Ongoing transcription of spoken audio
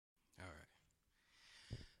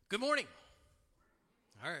Good morning.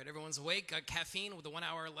 All right, everyone's awake, got caffeine with the 1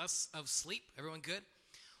 hour less of sleep. Everyone good?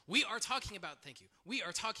 We are talking about, thank you, we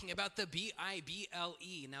are talking about the Bible.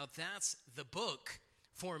 Now that's the book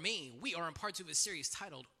for me. We are on part 2 of a series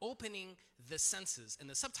titled Opening the Senses, and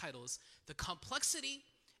the subtitle is The Complexity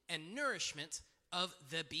and Nourishment of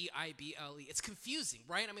the Bible. It's confusing,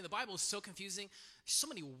 right? I mean, the Bible is so confusing. There's so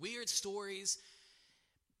many weird stories,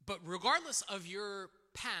 but regardless of your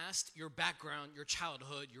past, your background, your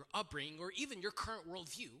childhood, your upbringing, or even your current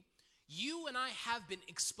worldview, you and I have been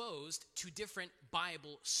exposed to different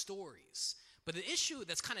Bible stories. But the issue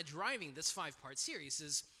that's kind of driving this 5-part series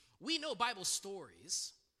is we know Bible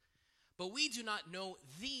stories, but we do not know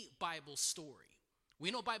the Bible story.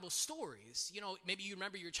 We know Bible stories. You know, maybe you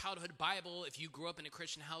remember your childhood Bible if you grew up in a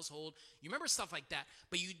Christian household. You remember stuff like that,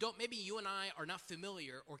 but you don't. Maybe you and I are not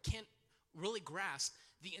familiar or can't really grasp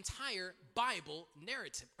the entire Bible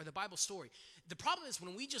narrative or the Bible story. The problem is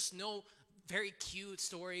when we just know very cute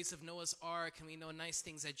stories of Noah's Ark and we know nice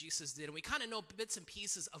things that Jesus did and we kind of know bits and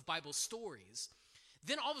pieces of Bible stories,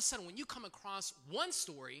 then all of a sudden when you come across one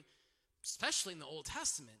story, especially in the Old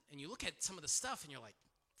Testament, and you look at some of the stuff and you're like,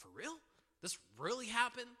 for real? This really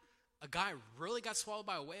happened? A guy really got swallowed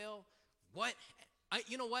by a whale? What?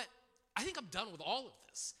 You know what? I think I'm done with all of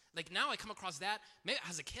this. Like now I come across that, maybe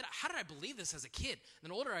as a kid, how did I believe this as a kid?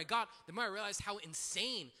 And the older I got, the more I realized how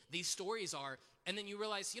insane these stories are. And then you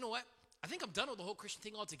realize, you know what? I think I'm done with the whole Christian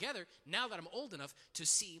thing altogether now that I'm old enough to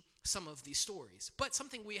see some of these stories. But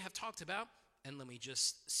something we have talked about, and let me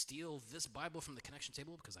just steal this Bible from the connection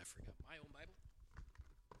table because I forgot my own Bible.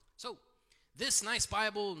 So this nice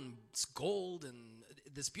Bible, and it's gold, and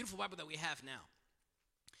this beautiful Bible that we have now.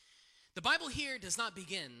 The Bible here does not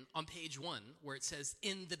begin on page 1 where it says,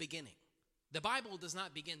 in the beginning. The Bible does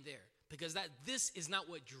not begin there because this is not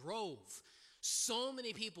what drove so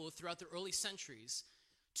many people throughout the early centuries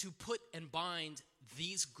to put and bind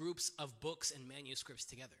these groups of books and manuscripts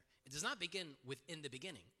together. It does not begin with in the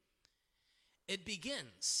beginning. It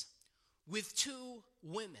begins with 2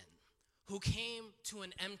 women who came to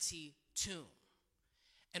an empty tomb.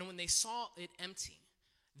 And when they saw it empty,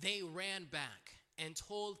 they ran back and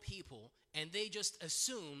told people, and they just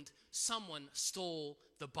assumed someone stole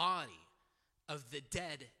the body of the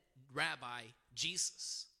dead Rabbi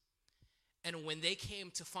Jesus. And when they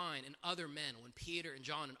came to find, and other men, when Peter and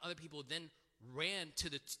John and other people then ran to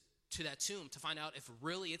that tomb to find out if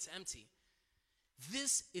really it's empty,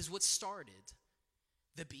 this is what started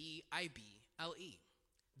the Bible,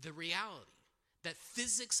 the reality that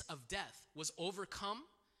physics of death was overcome.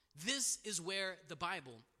 This is where the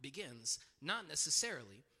Bible begins, not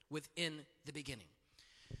necessarily within the beginning.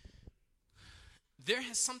 There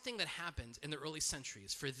has something that happened in the early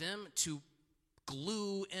centuries for them to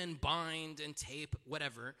glue and bind and tape,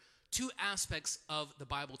 whatever, 2 aspects of the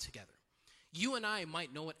Bible together. You and I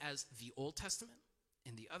might know it as the Old Testament,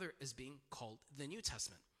 and the other is being called the New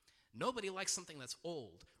Testament. Nobody likes something that's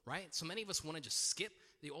old, right? So many of us want to just skip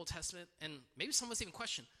the Old Testament, and maybe some of us even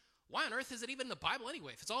question, why on earth is it even in the Bible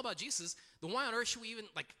anyway? If it's all about Jesus, then why on earth should we even,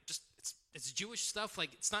 it's Jewish stuff,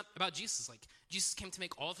 it's not about Jesus. Jesus came to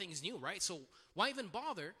make all things new, right? So why even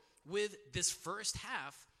bother with this first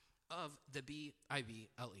half of the Bible?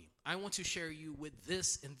 I want to share you with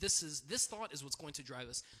this, and this thought is what's going to drive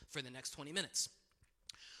us for the next 20 minutes.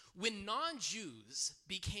 When non-Jews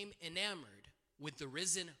became enamored with the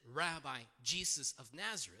risen Rabbi Jesus of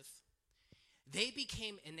Nazareth, they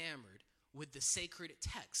became enamored with the sacred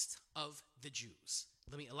text of the Jews.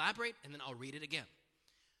 Let me elaborate, and then I'll read it again.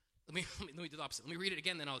 Let me do the opposite. Let me read it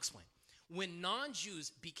again, then I'll explain. When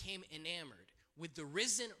non-Jews became enamored with the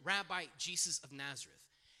risen Rabbi Jesus of Nazareth,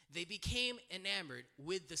 they became enamored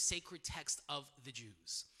with the sacred text of the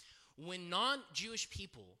Jews. When non-Jewish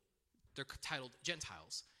people, they're titled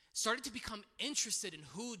Gentiles, started to become interested in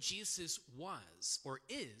who Jesus was or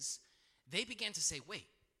is, they began to say, wait,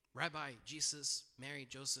 Rabbi, Jesus, Mary,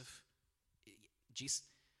 Joseph, Jesus.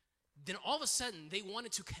 Then all of a sudden, they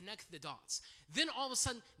wanted to connect the dots. Then all of a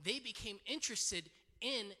sudden, they became interested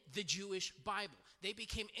in the Jewish Bible. They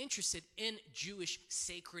became interested in Jewish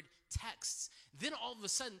sacred texts. Then all of a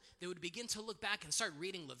sudden, they would begin to look back and start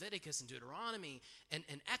reading Leviticus and Deuteronomy and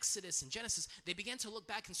Exodus and Genesis. They began to look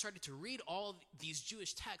back and started to read all these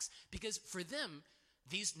Jewish texts because for them,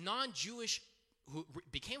 these non-Jewish who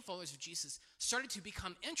became followers of Jesus started to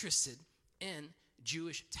become interested in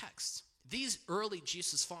Jewish texts. These early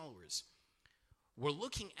Jesus followers were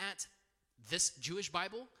looking at this Jewish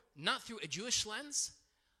Bible not through a Jewish lens,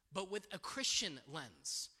 but with a Christian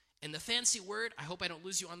lens. And the fancy word, I hope I don't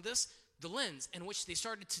lose you on this, the lens in which they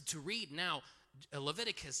started to read now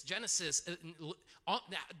Leviticus, Genesis,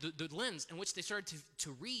 the lens in which they started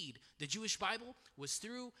to read the Jewish Bible was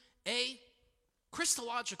through a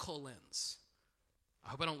Christological lens. I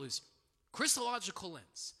hope I don't lose you. Christological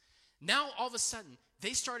lens. Now, all of a sudden,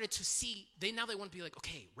 they started to see, they want to be like,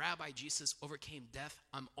 okay, Rabbi Jesus overcame death.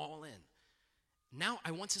 I'm all in. Now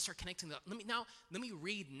I want to start connecting that. Let me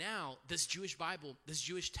read now this Jewish Bible, this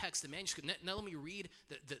Jewish text, the manuscript. Now let me read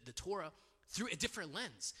the Torah through a different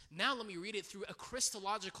lens. Now let me read it through a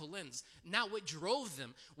Christological lens. Now what drove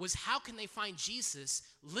them was how can they find Jesus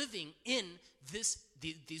living in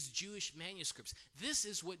these Jewish manuscripts. This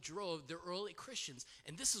is what drove the early Christians,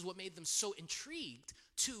 and this is what made them so intrigued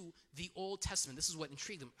to the Old Testament. This is what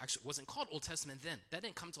intrigued them. Actually, it wasn't called Old Testament then. That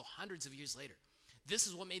didn't come until hundreds of years later. This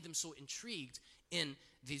is what made them so intrigued in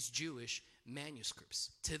these Jewish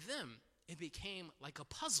manuscripts. To them, it became like a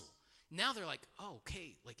puzzle. Now they're like, oh,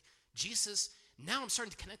 okay, like Jesus, now I'm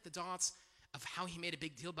starting to connect the dots of how he made a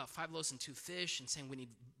big deal about 5 loaves and 2 fish and saying we need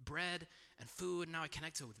bread and food. Now I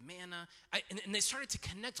connect it with manna. And they started to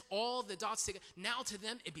connect all the dots together. Now to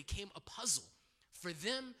them, it became a puzzle for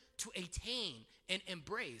them to attain and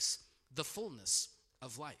embrace the fullness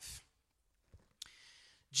of life.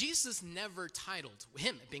 Jesus never titled,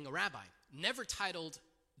 him being a rabbi, never titled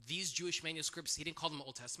these Jewish manuscripts, he didn't call them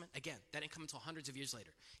Old Testament. Again, that didn't come until hundreds of years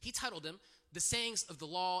later. He titled them the sayings of the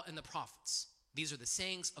law and the prophets. These are the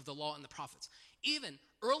sayings of the law and the prophets. Even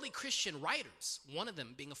early Christian writers, one of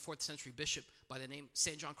them being a 4th century bishop by the name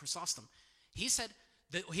St. John Chrysostom, he said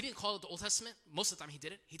that he didn't call it the Old Testament. Most of the time he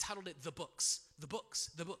did it. He titled it the books, the books,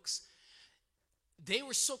 the books. They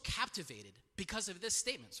were so captivated because of this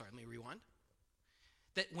statement. Sorry, let me rewind.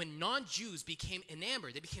 That when non-Jews became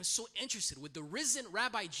enamored, they became so interested with the risen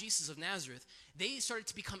Rabbi Jesus of Nazareth, they started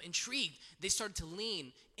to become intrigued. They started to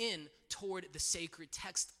lean in toward the sacred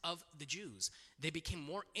text of the Jews. They became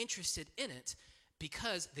more interested in it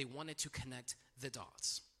because they wanted to connect the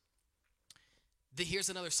dots. Here's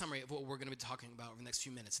another summary of what we're going to be talking about over the next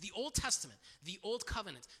few minutes. The Old Testament, the Old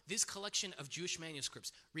Covenant, this collection of Jewish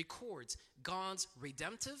manuscripts records God's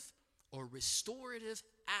redemptive or restorative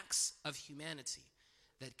acts of humanity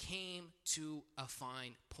that came to a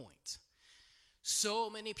fine point.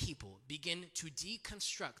 So many people begin to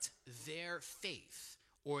deconstruct their faith,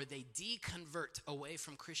 or they deconvert away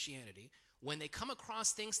from Christianity when they come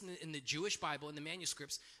across things in the Jewish Bible, in the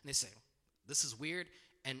manuscripts, and they say, this is weird,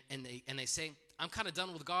 and they say, I'm kind of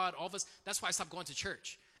done with God, all of us. That's why I stopped going to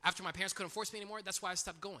church. After my parents couldn't force me anymore, that's why I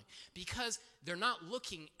stopped going. Because they're not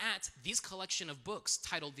looking at this collection of books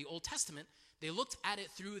titled the Old Testament. They looked at it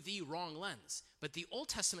through the wrong lens. But the Old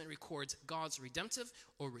Testament records God's redemptive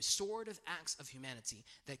or restorative acts of humanity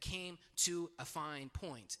that came to a fine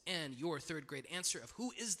point. And your third grade answer of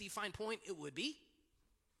who is the fine point, it would be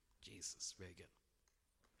Jesus. Very good.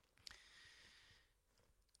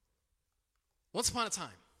 Once upon a time,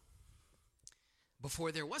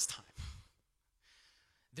 before there was time,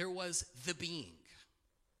 there was the being,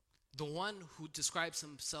 the one who describes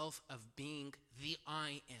himself of being the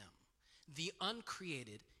I am, the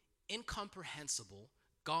uncreated, incomprehensible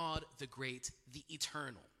God, the great, the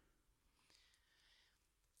eternal.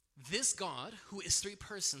 This God, who is 3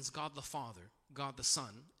 persons, God the Father, God the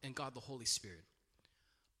Son, and God the Holy Spirit,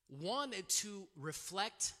 wanted to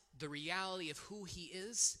reflect the reality of who he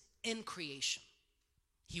is in creation.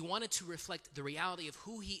 He wanted to reflect the reality of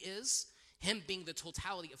who he is, him being the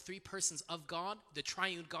totality of 3 persons of God, the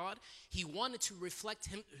triune God. He wanted to reflect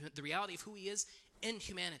him, the reality of who he is in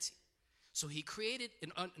humanity. So he created,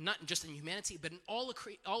 not just in humanity, but in all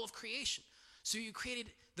of creation. So he created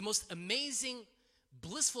the most amazing,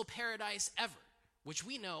 blissful paradise ever, which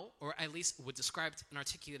we know, or at least was described and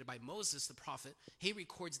articulated by Moses, the prophet. He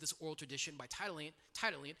records this oral tradition by titling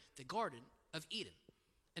it the Garden of Eden.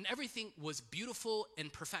 And everything was beautiful in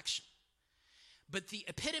perfection. But the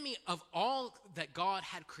epitome of all that God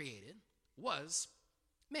had created was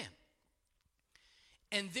man.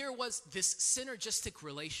 And there was this synergistic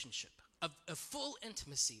relationship of a full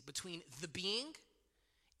intimacy between the being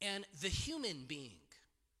and the human being.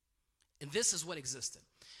 And this is what existed.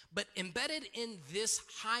 But embedded in this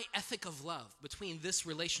high ethic of love between this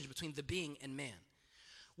relationship between the being and man,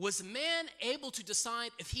 was man able to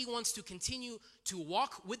decide if he wants to continue to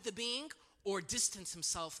walk with the being or distance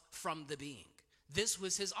himself from the being? This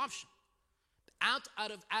was his option. Out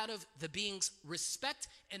of the being's respect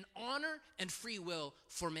and honor and free will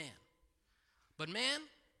for man. But man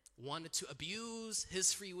wanted to abuse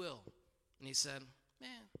his free will. And he said, man,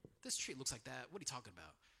 this tree looks like that. What are you talking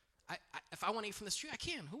about? If I want to eat from this tree, I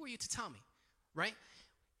can. Who are you to tell me? Right?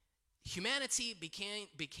 Humanity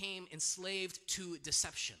became enslaved to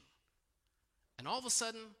deception. And all of a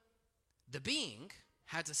sudden, The being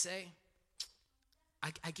had to say,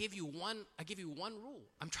 I gave you one rule.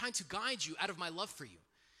 I'm trying to guide you out of my love for you.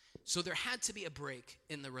 So there had to be a break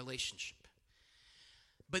in the relationship.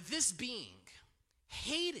 But this being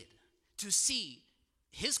hated to see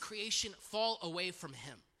his creation fall away from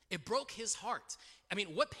him. It broke his heart. I mean,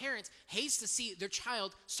 what parent hates to see their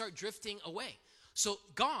child start drifting away? So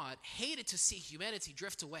God hated to see humanity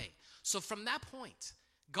drift away. So from that point,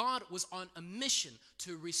 God was on a mission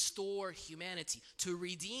to restore humanity, to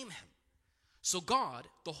redeem him. So God,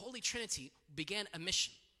 the Holy Trinity, began a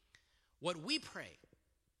mission. What we pray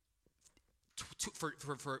for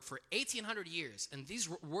 1,800 years, and these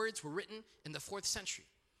words were written in the 4th century.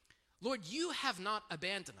 Lord, you have not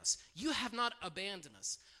abandoned us. You have not abandoned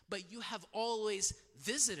us, but you have always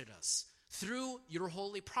visited us through your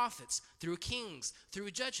holy prophets, through kings,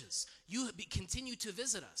 through judges. You continue to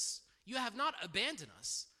visit us. You have not abandoned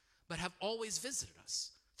us, but have always visited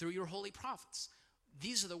us through your holy prophets.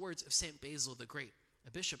 These are the words of St. Basil the Great,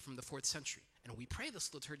 a bishop from the 4th century. And we pray this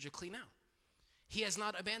liturgically now. He has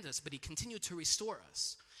not abandoned us, but he continued to restore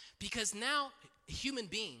us. Because now, a human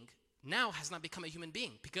being now has not become a human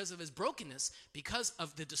being. Because of his brokenness, because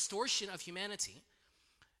of the distortion of humanity,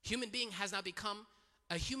 human being has now become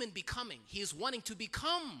a human becoming. He is wanting to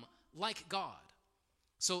become like God.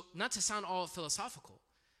 So, not to sound all philosophical,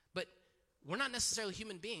 but we're not necessarily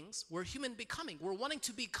human beings. We're human becoming. We're wanting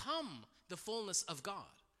to become the fullness of God.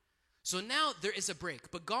 So now there is a break,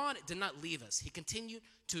 but God did not leave us. He continued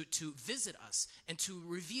to visit us and to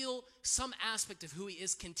reveal some aspect of who he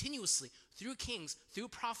is continuously through kings, through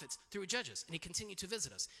prophets, through judges. And he continued to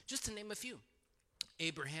visit us. Just to name a few.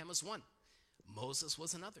 Abraham was one. Moses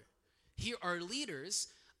was another. Here are leaders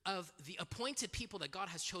of the appointed people that God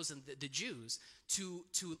has chosen, the Jews, to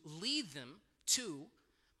lead them to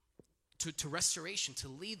restoration, to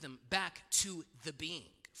lead them back to the being.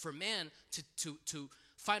 For man to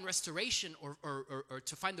find restoration or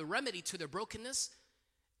to find the remedy to their brokenness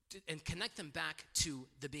and connect them back to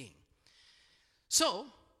the being. So,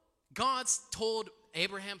 God told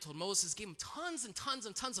Abraham, told Moses, gave him tons and tons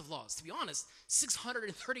and tons of laws. To be honest,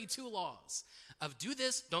 632 laws of do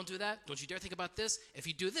this, don't do that, don't you dare think about this. If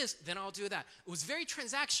you do this, then I'll do that. It was very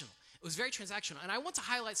transactional. It was very transactional. And I want to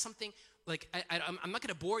highlight something, like I'm not going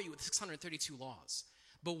to bore you with 632 laws.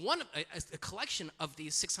 But a collection of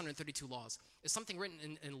these 632 laws is something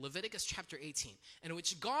written in Leviticus chapter 18, in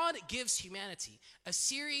which God gives humanity a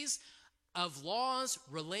series of laws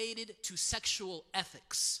related to sexual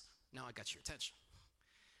ethics. Now I got your attention.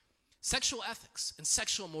 Sexual ethics and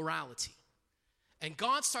sexual morality. And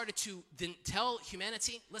God started to then tell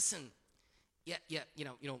humanity, listen,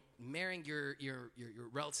 marrying your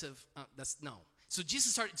relative, that's no.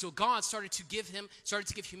 So God started to give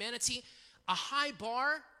humanity a high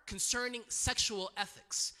bar concerning sexual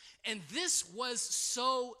ethics. And this was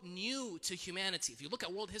so new to humanity. If you look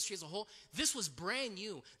at world history as a whole, this was brand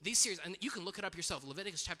new. These series, and you can look it up yourself,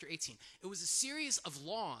 Leviticus chapter 18. It was a series of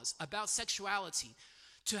laws about sexuality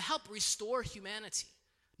to help restore humanity.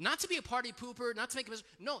 Not to be a party pooper, not to make a miserable.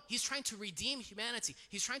 No, he's trying to redeem humanity.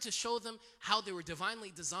 He's trying to show them how they were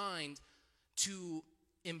divinely designed to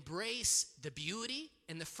embrace the beauty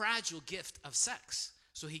and the fragile gift of sex.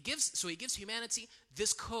 So he gives humanity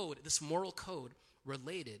this code, this moral code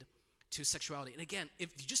related to sexuality. And again, if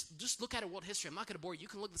you just look at world history, I'm not going to bore you. You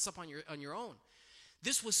can look this up on your own.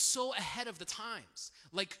 This was so ahead of the times.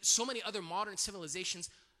 Like so many other modern civilizations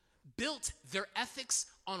built their ethics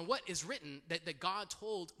on what is written that God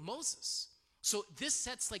told Moses. So this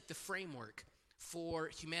sets like the framework for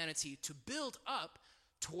humanity to build up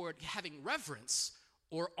toward having reverence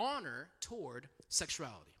or honor toward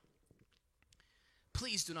sexuality.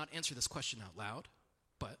 Please do not answer this question out loud,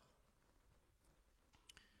 but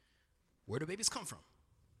where do babies come from?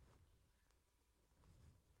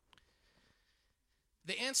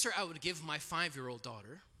 The answer I would give my 5-year-old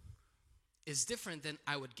daughter is different than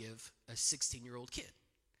I would give a 16-year-old kid.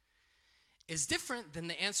 It's different than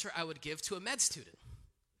the answer I would give to a med student.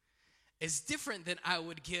 It's different than I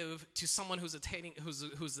would give to someone who's attending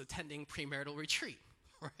premarital retreat,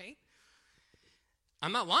 right?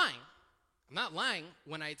 I'm not lying. I'm not lying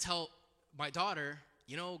when I tell my daughter,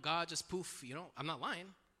 God just poof, I'm not lying.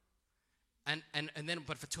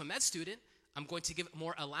 But to a med student, I'm going to give a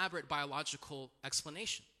more elaborate biological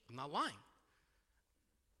explanation. I'm not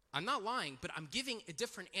lying, but I'm giving a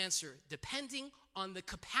different answer depending on the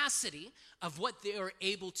capacity of what they are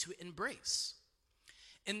able to embrace.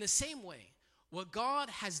 In the same way, what God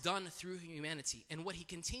has done through humanity and what he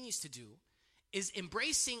continues to do is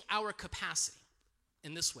embracing our capacity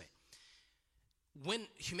in this way. when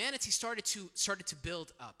humanity started to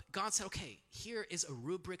build up, God said, okay, here is a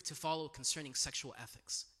rubric to follow concerning sexual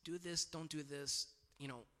ethics. Do this, don't do this.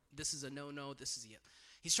 This is a no, this is a yes.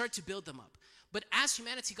 He started to build them up. But as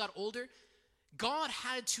humanity got older, God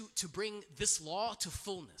had to bring this law to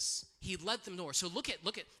fullness. He led them north. So look at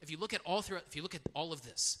if you look at all of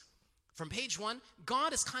this, from page 1,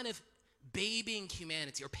 God is kind of babying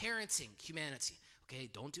humanity or parenting humanity. Okay,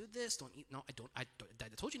 don't do this. Don't eat. No, I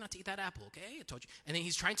told you not to eat that apple. Okay, I told you. And then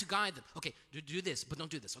he's trying to guide them. Okay, do this, but don't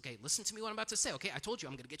do this. Okay, listen to me what I'm about to say. Okay, I told you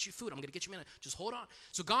I'm going to get you food. I'm going to get you manna. Just hold on.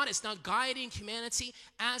 So God is now guiding humanity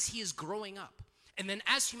as he is growing up. And then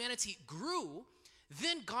as humanity grew,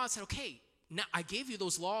 then God said, okay, now I gave you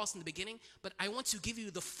those laws in the beginning, but I want to give you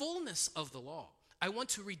the fullness of the law. I want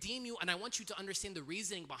to redeem you, and I want you to understand the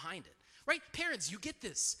reasoning behind it. Right? Parents, you get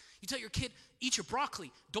this. You tell your kid, eat your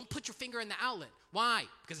broccoli. Don't put your finger in the outlet. Why?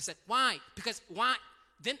 Because I said, why? Because why?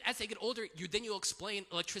 Then as they get older, you'll explain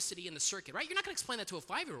electricity in the circuit, right? You're not going to explain that to a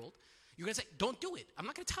 5-year-old. You're going to say, don't do it. I'm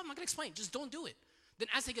not going to tell them. I'm not going to explain. Just don't do it. Then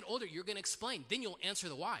as they get older, you're going to explain. Then you'll answer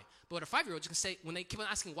the why. But what a 5-year-old is going to say, when they keep on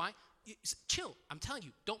asking why, chill. I'm telling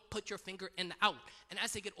you, don't put your finger in the outlet. And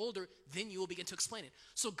as they get older, then you will begin to explain it.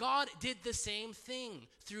 So God did the same thing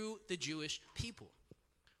through the Jewish people.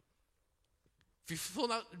 If you're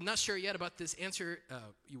still not sure yet about this answer,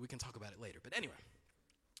 we can talk about it later. But anyway,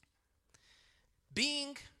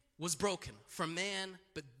 being was broken from man,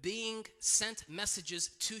 but being sent messages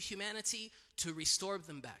to humanity to restore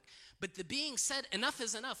them back. But the being said, enough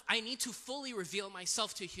is enough. I need to fully reveal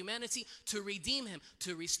myself to humanity to redeem him,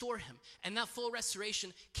 to restore him. And that full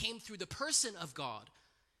restoration came through the person of God,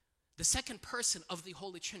 the second person of the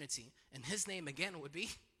Holy Trinity. And his name again would be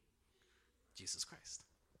Jesus Christ.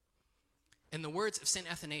 In the words of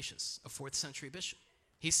St. Athanasius, a 4th century bishop,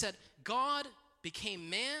 he said, God became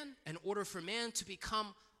man in order for man to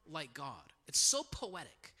become like God. It's so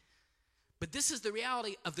poetic. But this is the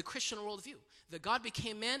reality of the Christian worldview, that God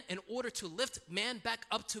became man in order to lift man back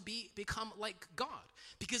up to become like God.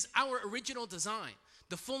 Because our original design,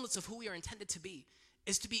 the fullness of who we are intended to be,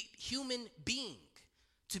 is to be human being,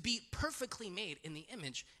 to be perfectly made in the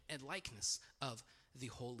image and likeness of the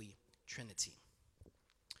Holy Trinity.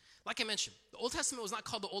 Like I mentioned, the Old Testament was not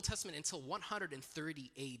called the Old Testament until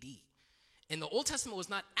 130 AD. And the Old Testament was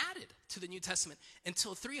not added to the New Testament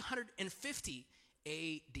until 350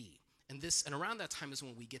 AD. And around that time is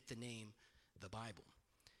when we get the name, the Bible.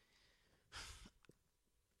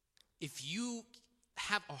 If you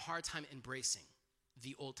have a hard time embracing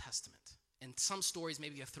the Old Testament, and some stories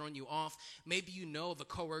maybe have thrown you off. Maybe you know of a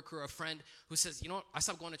coworker or a friend who says, I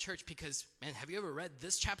stopped going to church because, man, have you ever read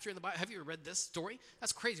this chapter in the Bible? Have you ever read this story?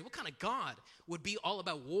 That's crazy. What kind of God would be all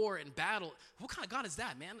about war and battle? What kind of God is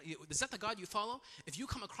that, man? Is that the God you follow? If you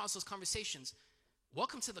come across those conversations,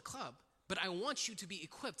 welcome to the club. But I want you to be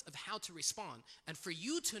equipped of how to respond and for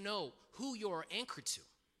you to know who you're anchored to.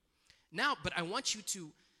 Now, but I want you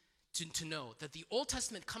to know that the Old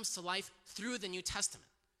Testament comes to life through the New Testament.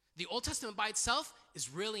 The Old Testament by itself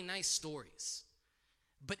is really nice stories,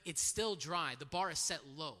 but it's still dry. The bar is set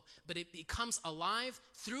low, but it becomes alive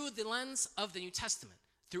through the lens of the New Testament,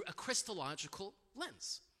 through a Christological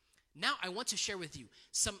lens. Now I want to share with you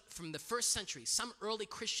some from the 1st century, some early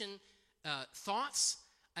Christian thoughts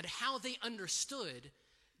on how they understood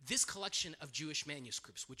this collection of Jewish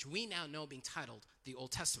manuscripts, which we now know being titled the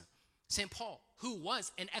Old Testament. St. Paul, who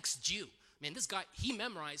was an ex-Jew, man, this guy, he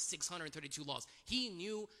memorized 632 laws. He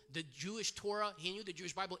knew the Jewish Torah. He knew the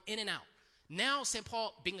Jewish Bible in and out. Now, St.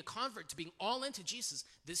 Paul, being a convert to being all into Jesus,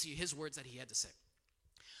 this are his words that he had to say.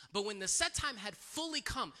 But when the set time had fully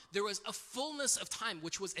come, there was a fullness of time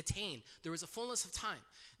which was attained. There was a fullness of time.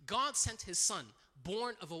 God sent his son,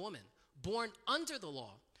 born of a woman, born under the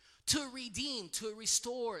law, to redeem, to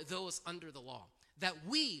restore those under the law, that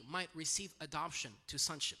we might receive adoption to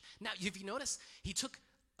sonship. Now, if you notice, he took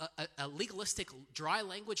a legalistic, dry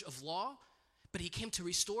language of law, but he came to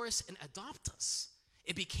restore us and adopt us.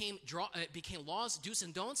 It became laws, do's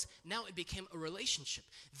and don'ts. Now it became a relationship.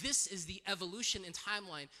 This is the evolution and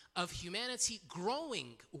timeline of humanity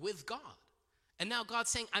growing with God. And now God's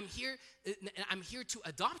saying, I'm here to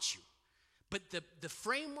adopt you. But the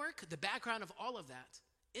framework, the background of all of that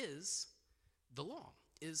is the law,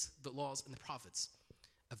 is the laws and the prophets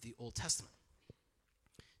of the Old Testament.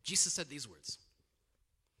 Jesus said these words.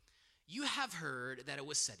 You have heard that it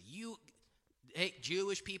was said, hey,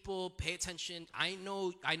 Jewish people, pay attention. I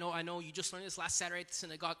know. You just learned this last Saturday at the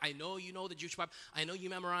synagogue. I know you know the Jewish Bible. I know you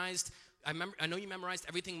memorized. I know you memorized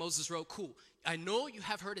everything Moses wrote. Cool. I know you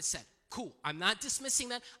have heard it said. Cool. I'm not dismissing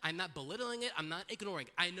that. I'm not belittling it. I'm not ignoring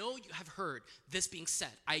it. I know you have heard this being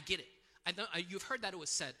said. I get it. You've heard that it was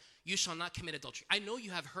said, you shall not commit adultery. I know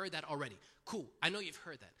you have heard that already. Cool. I know you've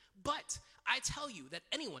heard that. But I tell you that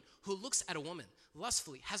anyone who looks at a woman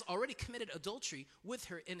lustfully has already committed adultery with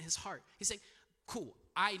her in his heart. He's saying, cool.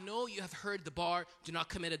 I know you have heard the bar, do not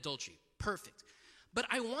commit adultery. Perfect. But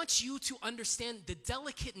I want you to understand the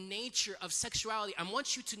delicate nature of sexuality. I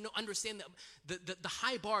want you to understand the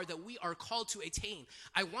high bar that we are called to attain.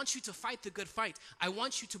 I want you to fight the good fight. I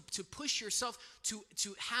want you to push yourself to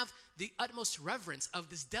have the utmost reverence of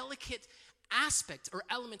this delicate aspect or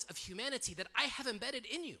element of humanity that I have embedded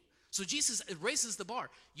in you. So Jesus raises the bar.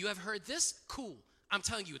 You have heard this? Cool. I'm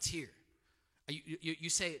telling you, it's here. You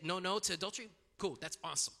say no to adultery? Cool. That's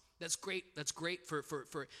awesome. That's great. That's great for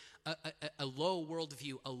a low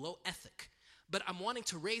worldview, a low ethic. But I'm wanting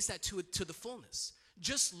to raise that to the fullness.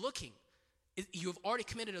 Just looking, you have already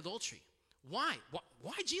committed adultery. Why?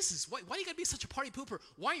 Why Jesus? Why do you gotta be such a party pooper?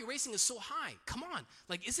 Why are you raising it so high? Come on.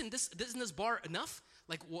 Like, isn't this bar enough?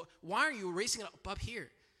 Like, why are you raising it up here?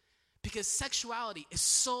 Because sexuality is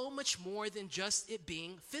so much more than just it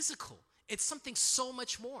being physical. It's something so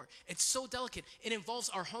much more. It's so delicate. It involves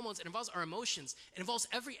our hormones. It involves our emotions. It involves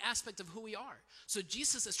every aspect of who we are. So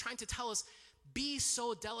Jesus is trying to tell us, be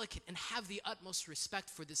so delicate and have the utmost respect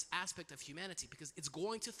for this aspect of humanity because it's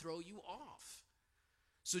going to throw you off.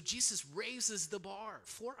 So Jesus raises the bar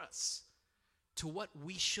for us to what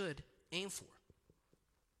we should aim for.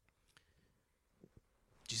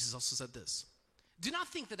 Jesus also said this. Do not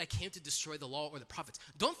think that I came to destroy the law or the prophets.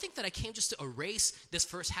 Don't think that I came just to erase this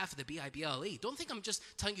first half of the Bible. Don't think I'm just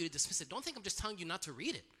telling you to dismiss it. Don't think I'm just telling you not to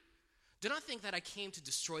read it. Do not think that I came to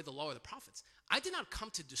destroy the law or the prophets. I did not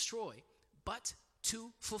come to destroy, but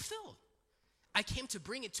to fulfill. I came to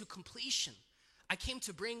bring it to completion. I came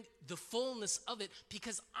to bring the fullness of it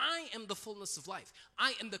because I am the fullness of life.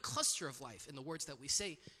 I am the cluster of life in the words that we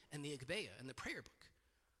say in the Agpeya, in the prayer book.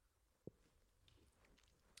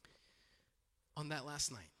 On that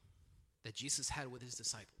last night that Jesus had with his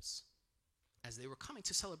disciples as they were coming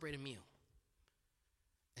to celebrate a meal.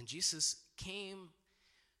 And Jesus came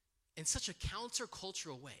in such a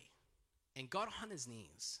countercultural way and got on his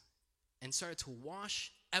knees and started to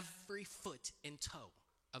wash every foot and toe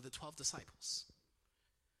of the 12 disciples.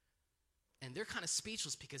 And they're kind of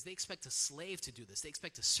speechless because they expect a slave to do this. They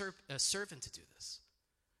expect a servant to do this.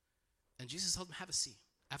 And Jesus told them, have a seat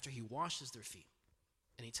after he washes their feet.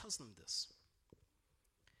 And he tells them this.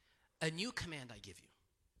 A new command I give you.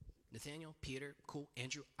 Nathaniel, Peter, cool,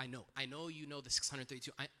 Andrew, I know you know the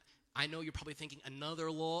 632. I know you're probably thinking another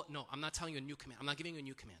law. No, I'm not telling you a new command. I'm not giving you a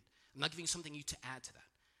new command. I'm not giving you something new to add to that.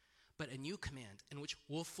 But a new command in which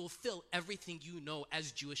will fulfill everything you know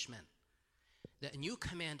as Jewish men. That a new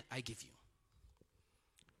command I give you.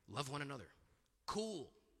 Love one another. Cool.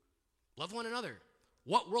 Love one another.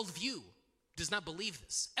 What worldview does not believe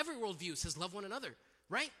this? Every worldview says love one another,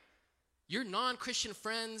 right? Your non-Christian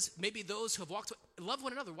friends, maybe those who have walked away, love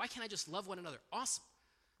one another. Why can't I just love one another? Awesome.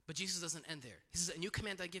 But Jesus doesn't end there. He says, a new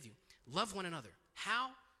command I give you. Love one another.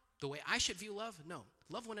 How? The way I should view love? No.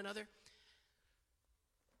 Love one another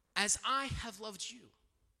as I have loved you.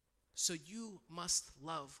 So you must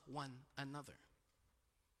love one another.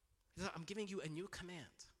 He said, I'm giving you a new command.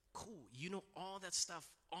 Cool. You know all that stuff.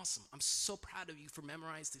 Awesome. I'm so proud of you for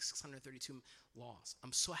memorizing the 632 laws.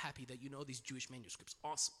 I'm so happy that you know these Jewish manuscripts.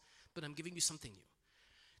 Awesome. But I'm giving you something new.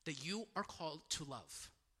 That you are called to love.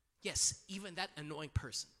 Yes, even that annoying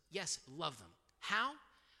person. Yes, love them. How?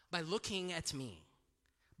 By looking at me.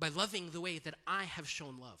 By loving the way that I have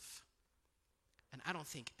shown love. And I don't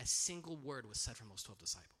think a single word was said from those 12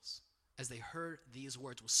 disciples. As they heard these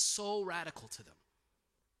words, was so radical to them.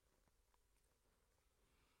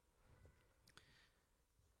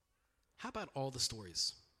 How about all the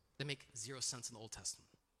stories that make zero sense in the Old Testament?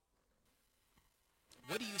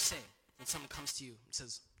 What do you say when someone comes to you and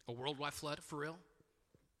says, a worldwide flood, for real?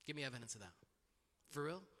 Give me evidence of that. For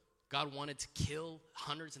real? God wanted to kill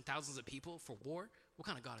hundreds and thousands of people for war? What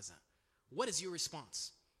kind of God is that? What is your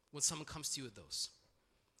response when someone comes to you with those?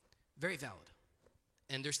 Very valid.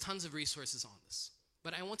 And there's tons of resources on this.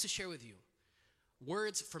 But I want to share with you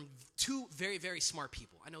words from two very, very smart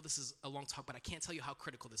people. I know this is a long talk, but I can't tell you how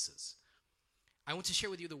critical this is. I want to share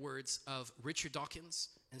with you the words of Richard Dawkins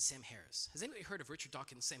and Sam Harris. Has anybody heard of Richard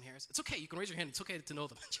Dawkins and Sam Harris? It's okay. You can raise your hand. It's okay to know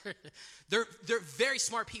them. They're very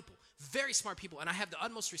smart people, and I have the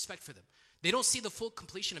utmost respect for them. They don't see the full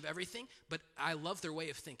completion of everything, but I love their way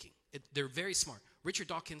of thinking. They're very smart. Richard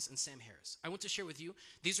Dawkins and Sam Harris. I want to share with you,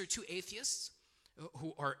 these are two atheists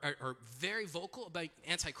who are very vocal about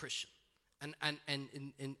anti-Christian. And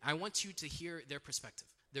I want you to hear their perspective.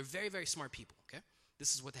 They're very, very smart people, okay?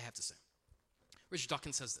 This is what they have to say. Richard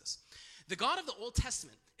Dawkins says this: the God of the Old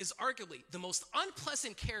Testament is arguably the most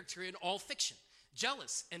unpleasant character in all fiction.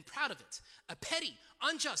 Jealous and proud of it, a petty,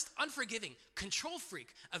 unjust, unforgiving, control freak,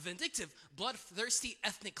 a vindictive, bloodthirsty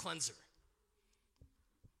ethnic cleanser.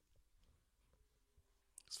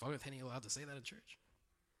 Is Father Nathaniel allowed to say that in church?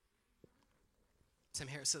 Sam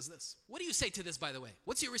Harris says this. What do you say to this, by the way?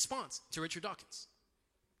 What's your response to Richard Dawkins?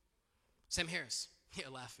 Sam Harris, yeah,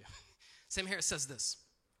 laugh. Yeah. Sam Harris says this: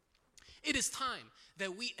 it is time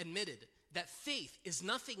that we admitted that faith is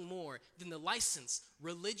nothing more than the license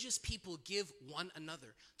religious people give one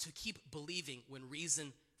another to keep believing when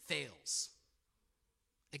reason fails.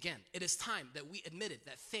 Again, it is time that we admitted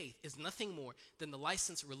that faith is nothing more than the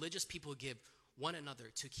license religious people give one another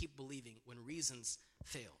to keep believing when reasons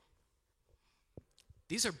fail.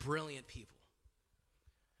 These are brilliant people.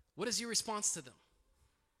 What is your response to them?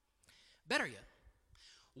 Better yet,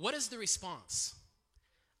 what is the response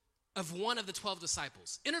of one of the 12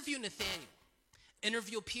 disciples? Interview Nathaniel.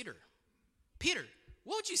 Interview Peter. Peter,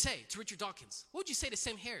 what would you say to Richard Dawkins? What would you say to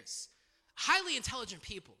Sam Harris? Highly intelligent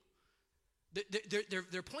people.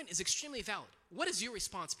 Their point is extremely valid. What is your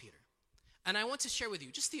response, Peter? And I want to share with you,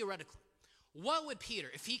 just theoretically, what would Peter,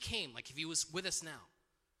 if he came, like if he was with us now,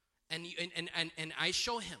 and I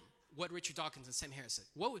show him what Richard Dawkins and Sam Harris said,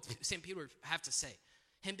 what would Sam Peter have to say?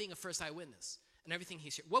 Him being a first eyewitness and everything he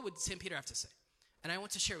shared, what would Sam Peter have to say? And I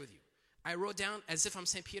want to share with you. I wrote down, as if I'm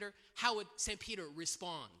St. Peter, how would St. Peter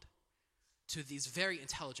respond to these very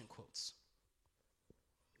intelligent quotes?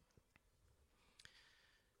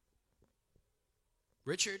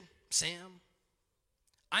 Richard, Sam,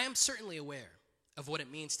 I am certainly aware of what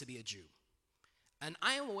it means to be a Jew. And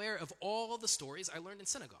I am aware of all the stories I learned in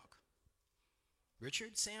synagogue.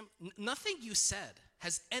 Richard, Sam, nothing you said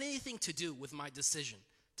has anything to do with my decision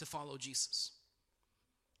to follow Jesus.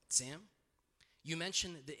 Sam, you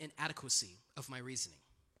mentioned the inadequacy of my reasoning.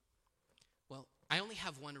 Well, I only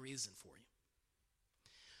have one reason for you.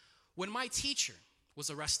 When my teacher was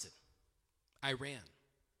arrested, I ran.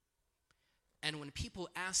 And when people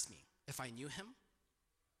asked me if I knew him,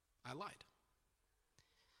 I lied.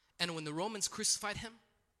 And when the Romans crucified him,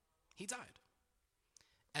 he died.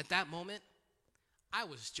 At that moment, I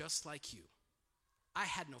was just like you. I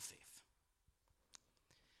had no faith.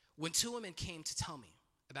 When two women came to tell me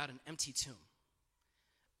about an empty tomb,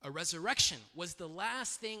 a resurrection was the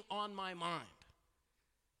last thing on my mind.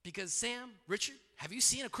 Because Sam, Richard, have you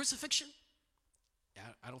seen a crucifixion? Yeah,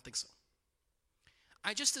 I don't think so.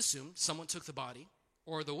 I just assumed someone took the body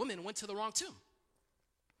or the woman went to the wrong tomb.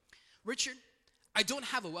 Richard, I don't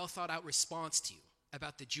have a well thought out response to you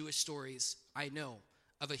about the Jewish stories I know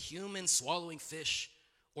of a human swallowing fish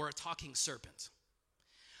or a talking serpent.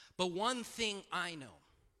 But one thing I know,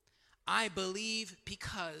 I believe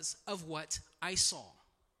because of what I saw.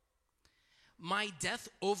 My death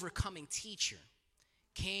overcoming teacher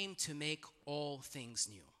came to make all things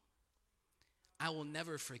new. I will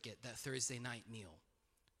never forget that Thursday night meal,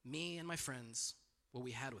 me and my friends, what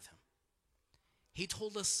we had with him. He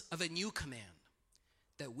told us of a new command,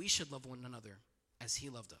 that we should love one another as he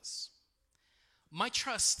loved us. My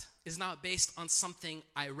trust is not based on something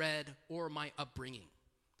I read or my upbringing,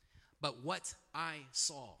 but what I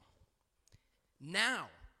saw. Now,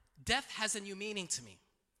 death has a new meaning to me.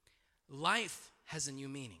 Life has a new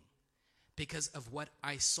meaning because of what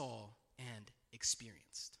I saw and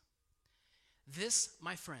experienced. This,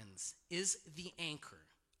 my friends, is the anchor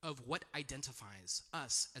of what identifies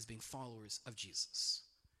us as being followers of Jesus.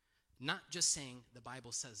 Not just saying the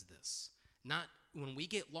Bible says this. Not when we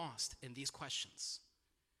get lost in these questions.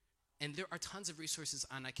 And there are tons of resources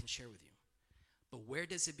on I can share with you. But where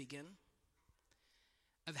does it begin?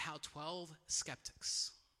 Of how 12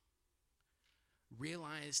 skeptics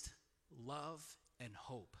realized love and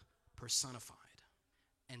hope personified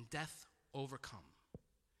and death overcome.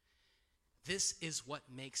 This is what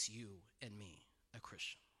makes you and me a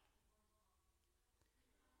Christian.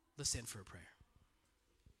 Let's stand for a prayer.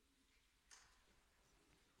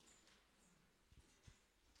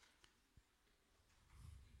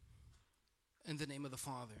 In the name of the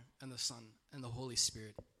Father, and the Son, and the Holy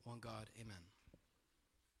Spirit, one God, amen.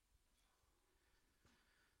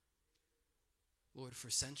 Lord, for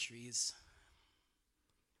centuries,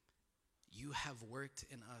 you have worked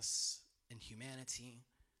in us, in humanity,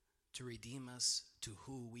 to redeem us to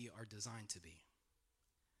who we are designed to be.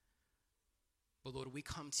 But Lord, we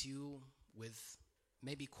come to you with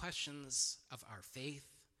maybe questions of our faith,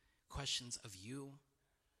 questions of you.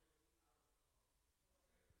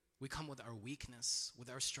 We come with our weakness,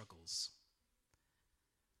 with our struggles,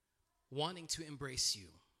 wanting to embrace you,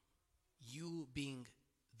 you being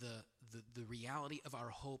the reality of our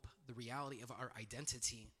hope, the reality of our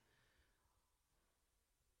identity.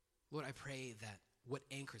 Lord, I pray that what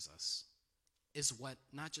anchors us is what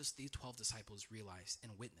not just these 12 disciples realized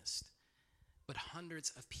and witnessed, but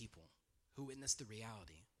hundreds of people who witnessed the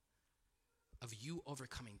reality of you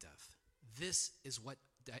overcoming death. This is what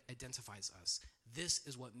identifies us. This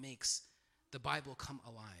is what makes the Bible come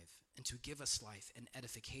alive and to give us life and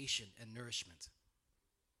edification and nourishment.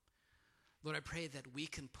 Lord, I pray that we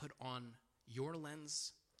can put on your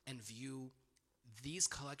lens and view these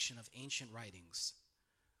collection of ancient writings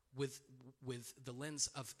with the lens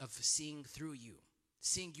of seeing through you,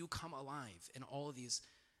 seeing you come alive in all of these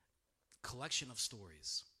collection of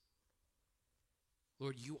stories.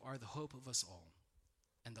 Lord, you are the hope of us all,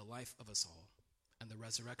 and the life of us all, and the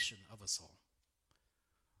resurrection of us all.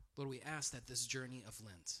 Lord, we ask that this journey of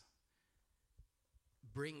Lent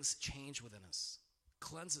brings change within us,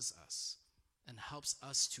 cleanses us, and helps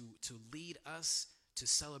us to lead us to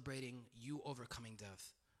celebrating you overcoming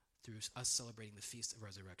death through us celebrating the Feast of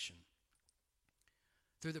Resurrection.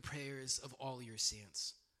 Through the prayers of all your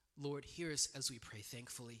saints, Lord, hear us as we pray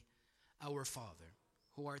thankfully. Our Father,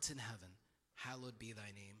 who art in heaven, hallowed be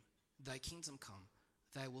thy name. Thy kingdom come,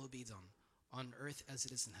 thy will be done, on earth as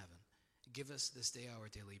it is in heaven. Give us this day our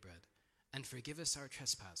daily bread, and forgive us our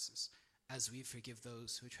trespasses, as we forgive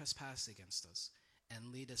those who trespass against us.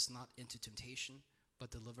 And lead us not into temptation,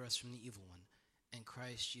 but deliver us from the evil one. And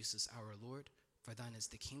Christ Jesus our Lord, for thine is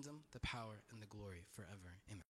the kingdom, the power, and the glory forever. Amen.